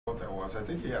was. I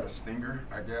think he had a stinger,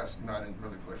 I guess. You know, I didn't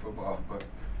really play football, but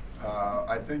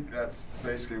I think that's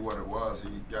basically what it was.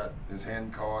 He got his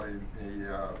hand caught.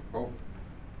 Both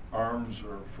arms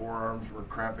or forearms were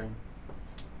cramping,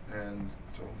 and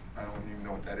so I don't even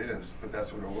know what that is, but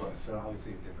that's what it was. So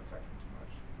obviously it didn't affect him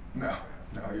too much.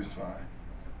 No, he was fine.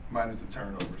 Minus the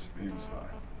turnovers, he was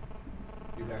fine.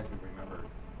 You guys can remember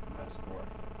that score.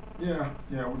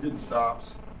 Yeah, we're getting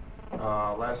stops.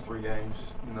 Last 3 games,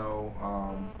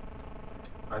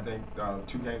 I think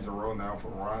 2 games in a row now for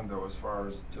Rondo as far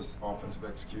as just offensive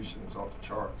execution is off the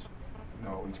charts.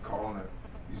 He's calling it.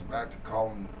 He's back to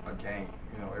calling a game.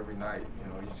 Every night.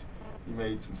 He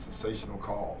made some sensational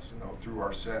calls. Through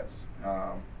our sets.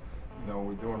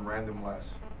 We're doing random less.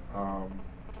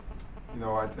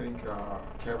 I think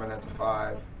Kevin at the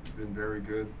 5 has been very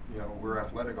good. We're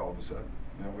athletic all of a sudden.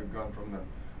 We've gone from the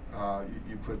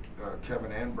you put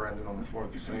Kevin and Brandon on the floor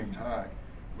at the same time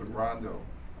with Rondo.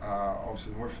 All of a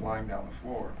sudden we're flying down the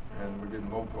floor and we're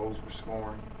getting low posts, we're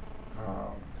scoring.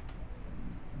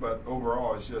 But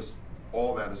overall, it's just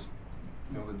all that is.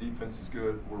 The defense is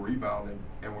good. We're rebounding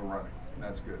and we're running. And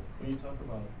that's good. When you talk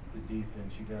about the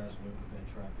defense, you guys went with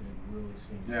that trap and it really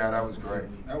seemed. Yeah, that was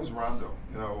great. That was Rondo.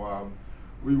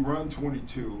 We run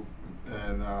 22,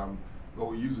 but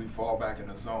we usually fall back in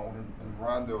the zone. And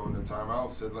Rondo in the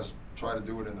timeout said, "Let's try to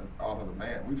do it out of the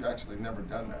man." We've actually never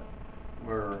done that,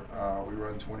 where we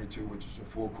run 22, which is a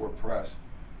full court press,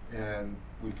 and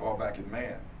we fall back in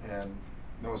man. And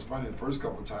it's funny, the first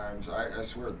couple of times, I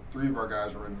swear 3 of our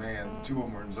guys were in man, 2 of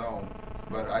them were in zone,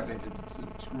 but I think it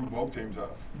screwed both teams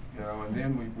up, and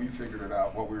then we figured it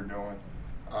out, what we were doing.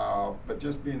 But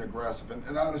just being aggressive,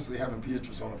 and honestly, having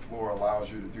Pietrus on the floor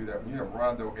allows you to do that. When you have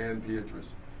Rondo and Pietrus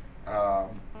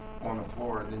on the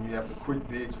floor, and then you have the quick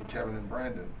bigs with Kevin and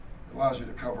Brandon, it allows you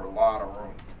to cover a lot of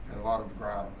room and a lot of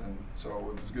ground, and so it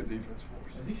was good defense for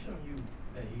us. Has he shown you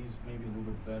that he's maybe a little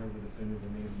bit better of a defender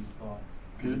than maybe you thought?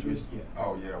 Pietrus? Yeah.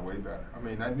 Oh yeah, way better. I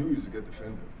mean, I knew he was a good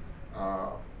defender.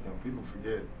 People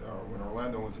forget when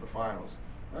Orlando went to the finals,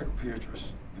 Michael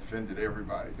Pietrus defended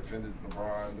everybody, defended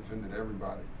LeBron, defended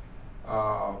everybody.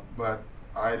 But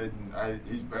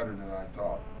he's better than I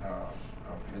thought.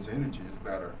 His energy is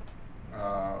better.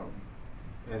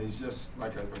 And he's just,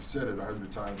 like I've said it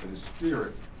 100 times, but his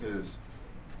spirit is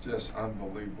just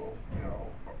unbelievable,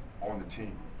 on the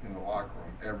team, in the locker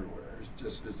room, everywhere.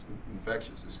 It's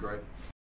infectious. It's great.